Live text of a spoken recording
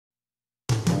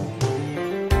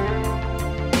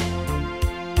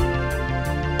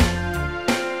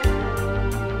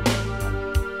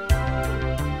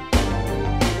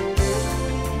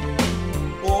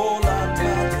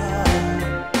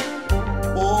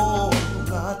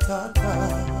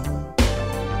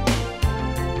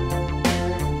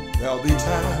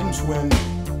times when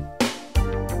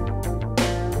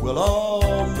we'll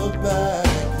all look back,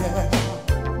 yeah,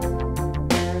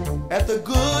 at the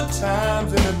good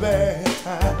times and the bad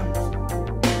times,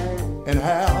 and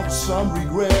have some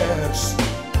regrets.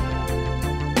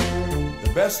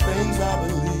 The best things I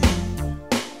believe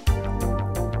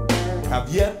have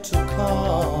yet to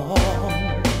come.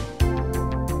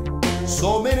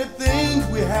 So many things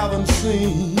we haven't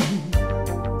seen,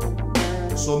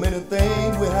 so many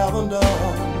things we haven't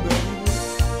done, baby.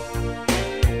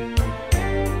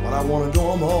 But I wanna do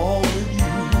them all with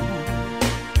you.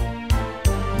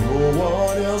 No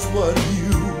one else but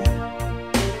you.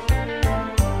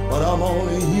 But I'm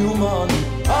only human.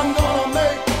 I'm gonna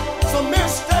make some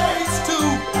mistakes too.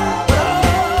 But I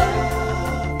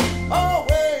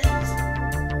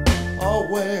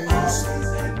always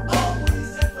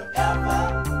and forever.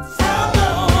 From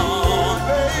now on,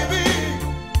 baby,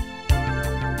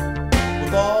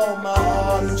 with all my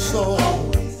heart and soul.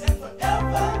 Always and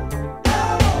forever.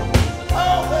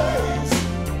 Always.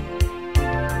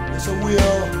 Yes, I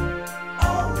will.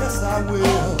 Yes, I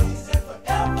will.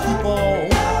 Keep on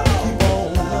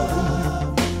loving you.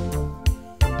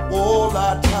 Oh, la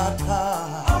ta ta.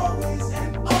 Always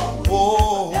and always.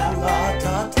 Oh, la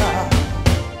ta ta.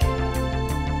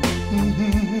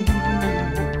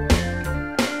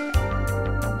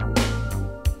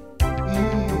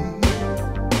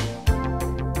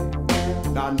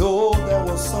 I know there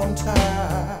was some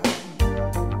time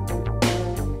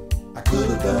I could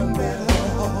have done better,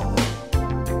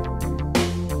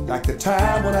 like the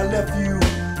time when I left you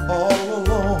all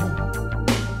alone.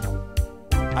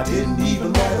 I didn't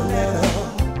even write a letter,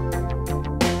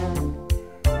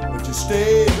 but you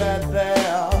stayed right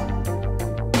there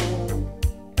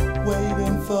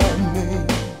waiting for me.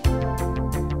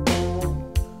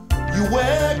 You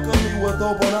welcomed me with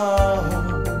open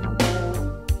arms,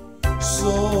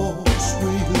 so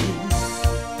sweetly.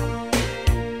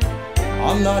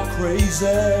 I'm not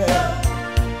crazy,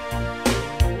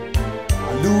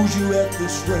 I lose you at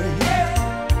this rate.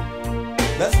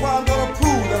 That's why I'm gonna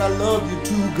prove that I love you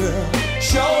too, girl.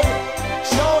 Show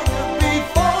you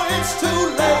before it's too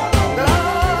late. That I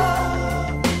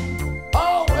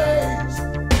always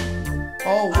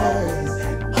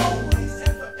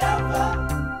and forever.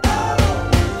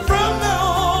 From now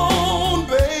on,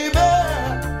 baby,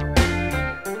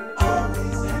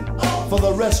 for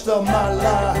the rest of my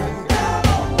life.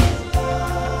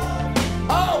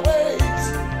 Always,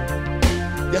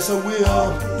 yes I will.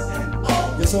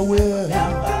 Yes I will.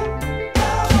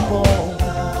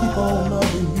 Keep on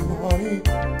loving you, honey.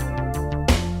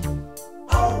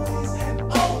 Always and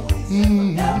always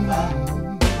forever.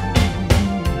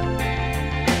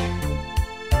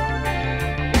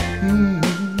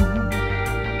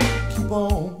 Keep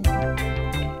on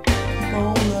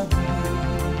loving you.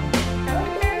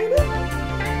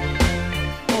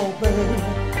 Oh baby,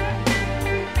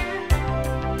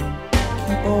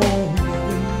 keep on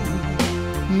loving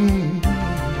you.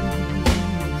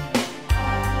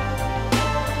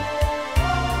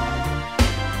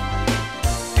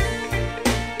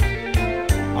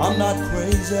 I'm not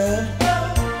crazy,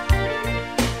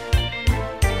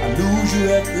 I lose you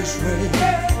at this rate.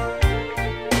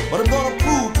 But I'm gonna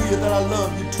prove to you that I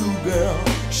love you too, girl.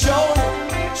 Show you.